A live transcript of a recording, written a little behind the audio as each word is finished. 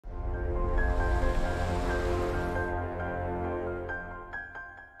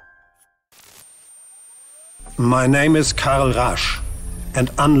My name is Karl Rasch,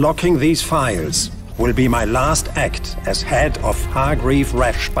 and unlocking these files will be my last act as head of Hargreave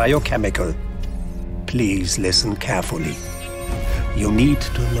Rasch Biochemical. Please listen carefully. You need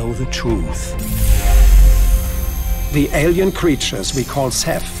to know the truth. The alien creatures we call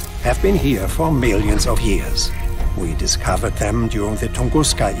Ceph have been here for millions of years. We discovered them during the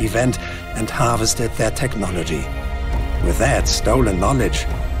Tunguska event and harvested their technology. With that stolen knowledge,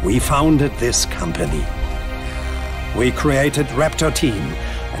 we founded this company. We created Raptor Team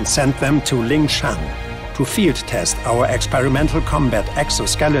and sent them to Lingshan to field test our experimental combat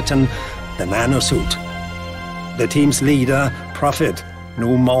exoskeleton, the nanosuit. The team's leader, Prophet,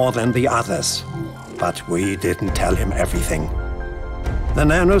 knew more than the others, but we didn't tell him everything. The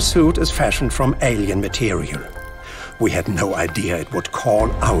nanosuit is fashioned from alien material. We had no idea it would call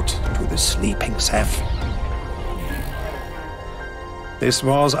out to the sleeping Ceph. This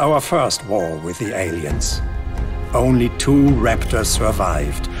was our first war with the aliens. Only 2 raptors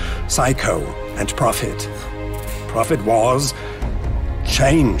survived, Psycho and Prophet. Prophet was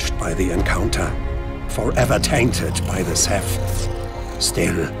changed by the encounter, forever tainted by the Ceph.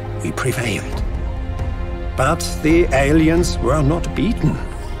 Still, we prevailed. But the aliens were not beaten.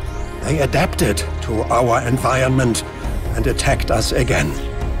 They adapted to our environment and attacked us again.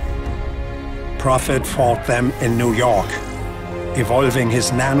 Prophet fought them in New York, evolving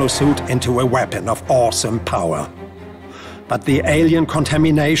his nanosuit into a weapon of awesome power. But the alien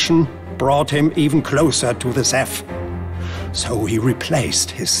contamination brought him even closer to the Ceph. So he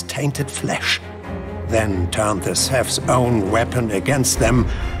replaced his tainted flesh, then turned the Ceph's own weapon against them,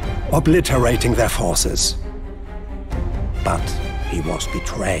 obliterating their forces. But he was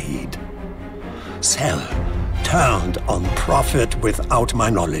betrayed. Cell turned on Prophet without my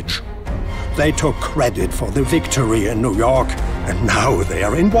knowledge. They took credit for the victory in New York, and now they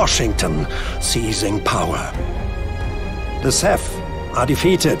are in Washington, seizing power. The Ceph are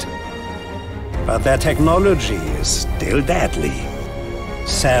defeated, but their technology is still deadly.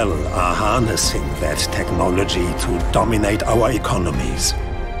 Cell are harnessing that technology to dominate our economies.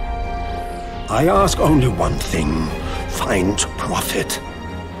 I ask only one thing: find Prophet.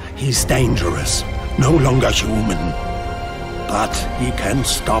 He's dangerous, no longer human. But he can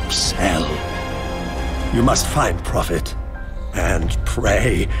stop Cell. You must find Prophet, and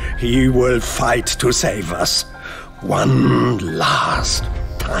pray he will fight to save us. One last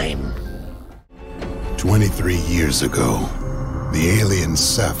time. 23 years ago, the alien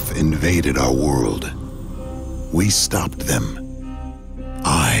Ceph invaded our world. We stopped them.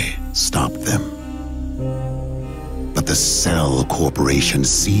 I stopped them. But the Cell Corporation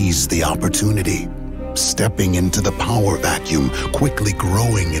seized the opportunity, stepping into the power vacuum, quickly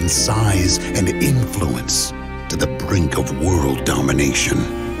growing in size and influence to the brink of world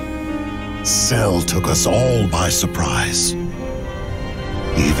domination. Cell took us all by surprise.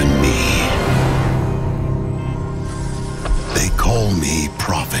 Even me. They call me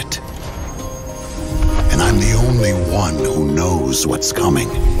Prophet. And I'm the only one who knows what's coming.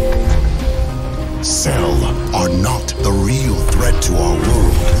 Cell are not the real threat to our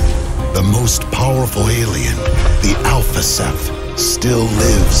world. The most powerful alien, the Alpha Ceph, still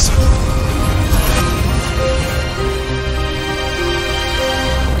lives.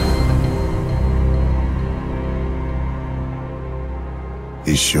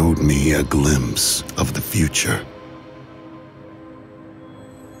 He showed me a glimpse of the future.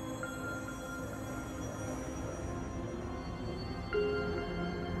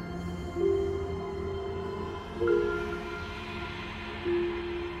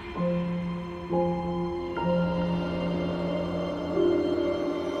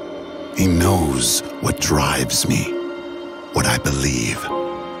 He knows what drives me, what I believe.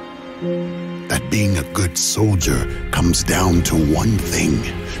 That being a good soldier comes down to one thing,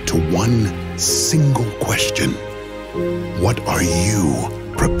 to one single question. What are you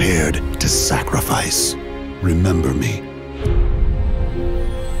prepared to sacrifice? Remember me.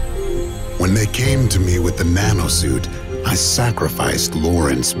 When they came to me with the nanosuit, I sacrificed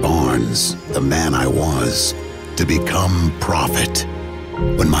Lawrence Barnes, the man I was, to become Prophet.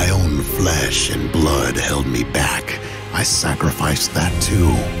 When my own flesh and blood held me back, I sacrificed that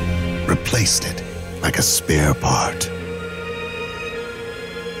too. Replaced it like a spare part.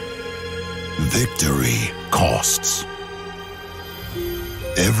 Victory costs.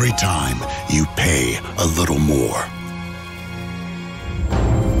 Every time you pay a little more.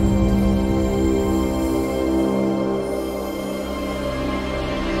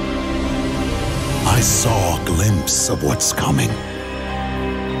 I saw a glimpse of what's coming.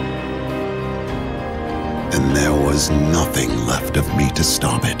 And there was nothing left of me to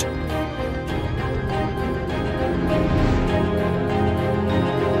stop it.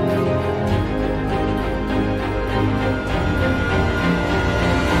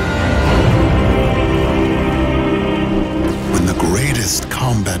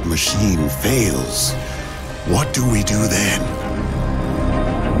 machine fails, what do we do then?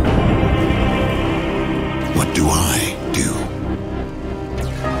 What do I do?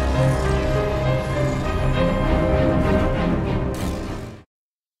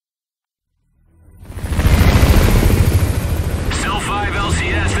 Cell 5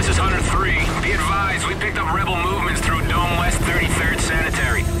 LCS, this is Hunter 3. Be advised, we picked up rebel movements through Dome West 33rd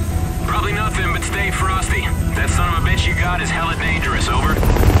Sanitary. Probably nothing, but stay frosty. That son of a bitch you got is hella dangerous, over.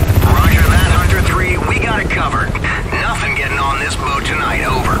 Roger that, Hunter 3. We got it covered. Nothing getting on this boat tonight,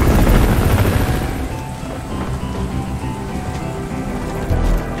 over.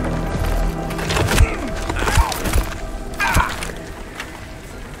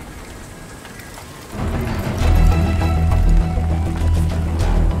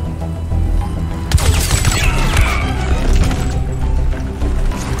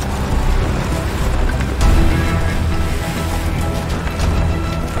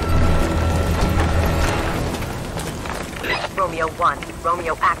 Romeo 1,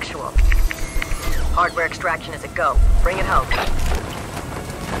 Romeo Actual. Hardware extraction is a go. Bring it home.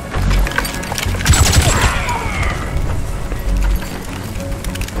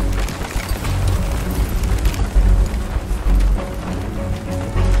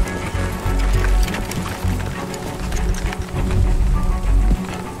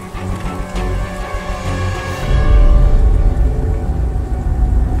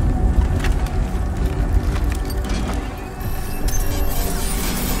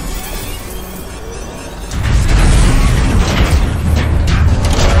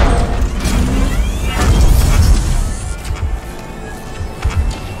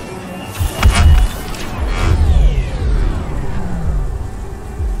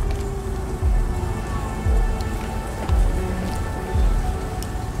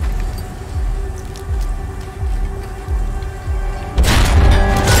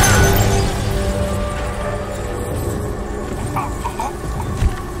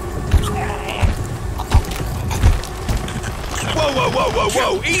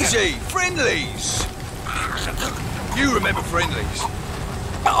 Whoa, easy! Friendlies! You remember friendlies?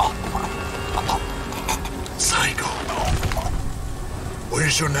 Psycho.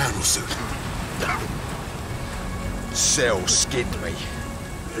 Where's your nanosuit? Cell skinned me.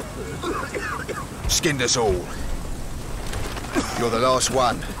 Skinned us all. You're the last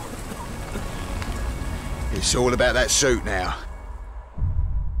one. It's all about that suit now.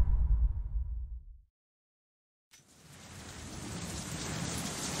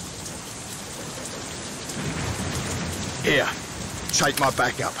 Here, take my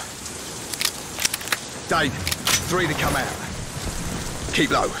backup. Dane, 3 to come out. Keep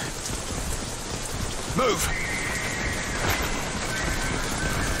low. Move!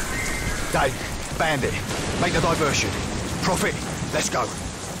 Dane, Bandit, make the diversion. Prophet, let's go.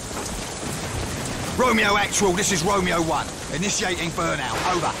 Romeo Actual, this is Romeo 1. Initiating burnout,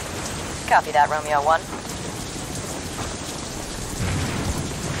 over. Copy that, Romeo 1.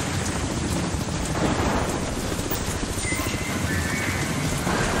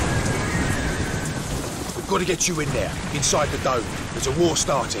 Got to get you in there, inside the dome. There's a war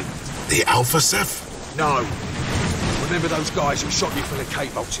starting. The Alpha Ceph? No. Remember those guys who shot you from the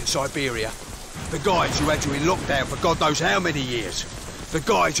K-bolts in Siberia? The guys who had you in lockdown for God knows how many years? The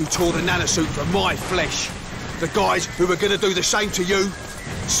guys who tore the nanosuit from my flesh? The guys who were gonna do the same to you?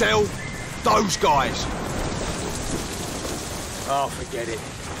 Cell? Those guys. Oh, forget it.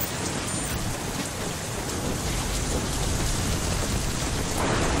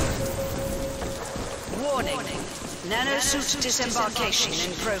 Warning. Nanosuit disembarkation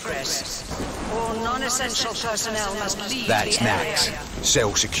in progress. All non-essential personnel must leave That's the area. Max.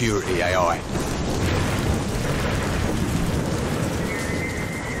 Cell security AI.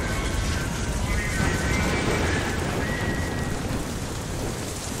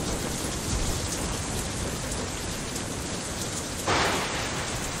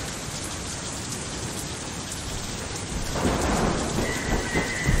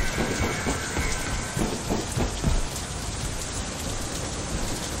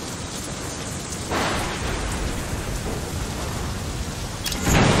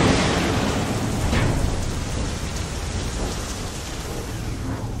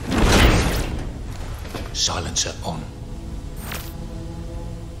 Silencer on.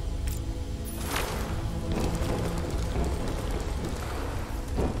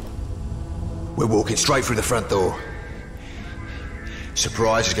 We're walking straight through the front door.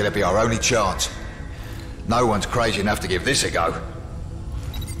 Surprise is going to be our only chance. No one's crazy enough to give this a go.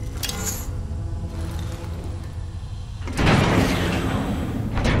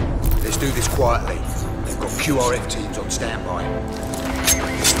 Let's do this quietly. They've got QRF teams on standby.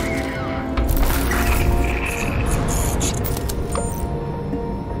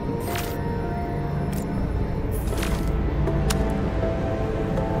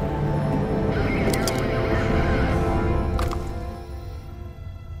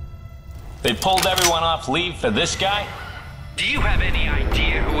 They pulled everyone off leave for this guy? Do you have any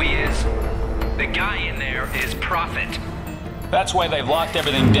idea who he is? The guy in there is Prophet. That's why they've locked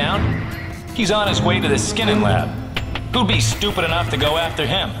everything down? He's on his way to the skinning lab. Who'd be stupid enough to go after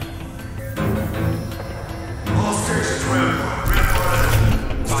him? All stations, red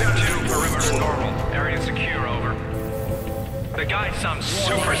 5-2, perimeter normal. Area secure, over. The guy's some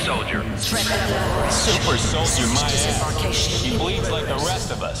super soldier. Super soldier, my ass. He bleeds like the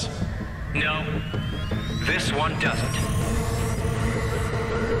rest of us. No, this one doesn't.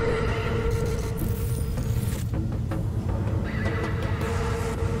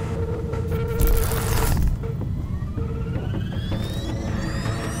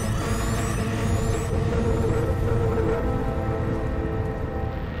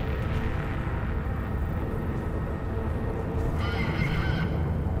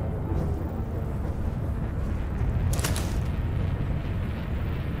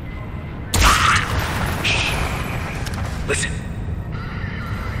 Listen.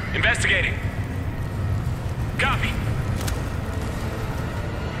 Investigating. Copy.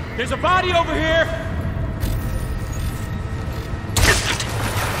 There's a body over here!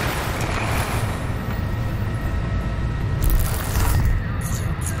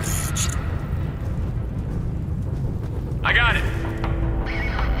 I got it.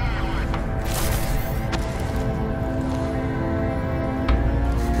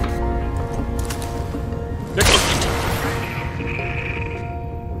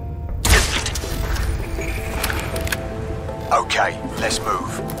 Okay, let's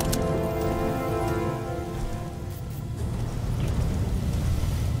move.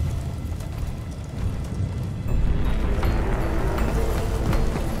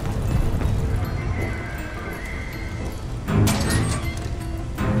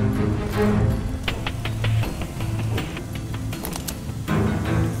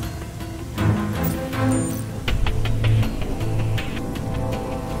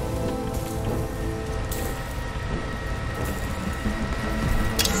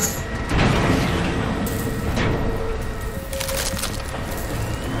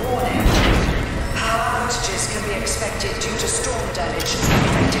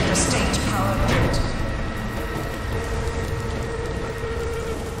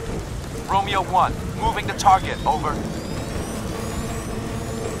 Romeo 1, moving the target, over.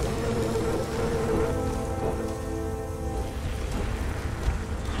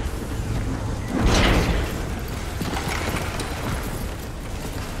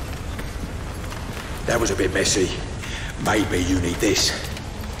 That was a bit messy. Maybe you need this.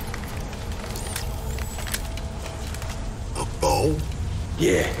 A bow?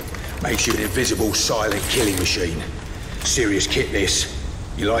 Yeah, makes you an invisible, silent killing machine. Serious kit, this.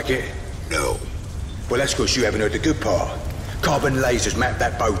 You like it? No. Well, that's because you haven't heard the good part. Carbon lasers map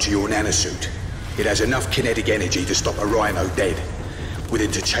that bow to your nanosuit. It has enough kinetic energy to stop a rhino dead. With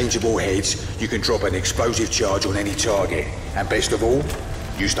interchangeable heads, you can drop an explosive charge on any target. And best of all,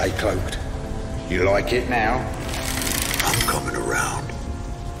 you stay cloaked. You like it now? I'm coming around.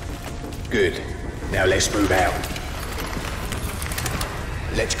 Good. Now let's move out.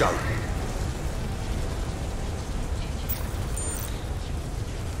 Let's go.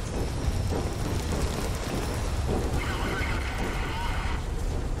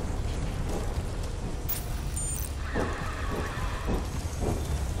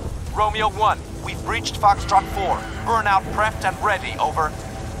 Romeo 1, we've reached Foxtrot 4. Burnout prepped and ready, over.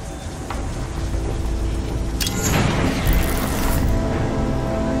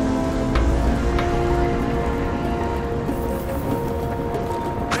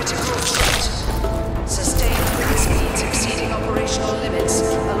 Critical threat. Sustained wind speeds exceeding operational limits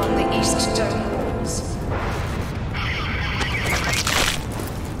along the east dome walls.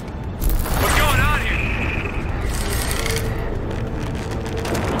 What's going on here?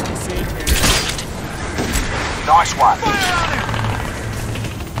 Nice one.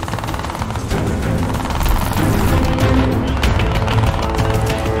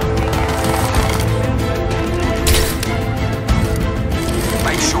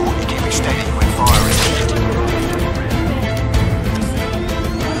 Make sure you keep it steady when firing.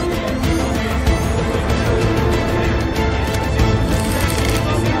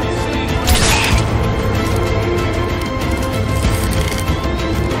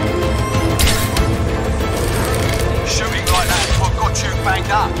 Shooting like that is what got you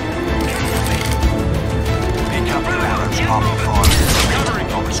banged up. Pick up your arrows, armor fire.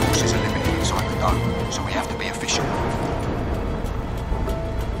 Our resources are limited inside the dome, so we have to be efficient.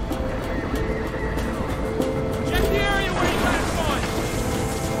 Check the area where you got fun!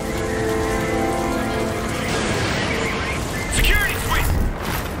 Security suite!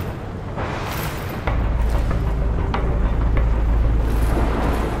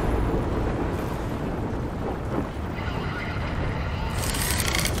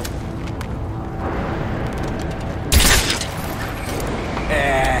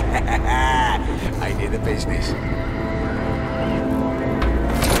 the business.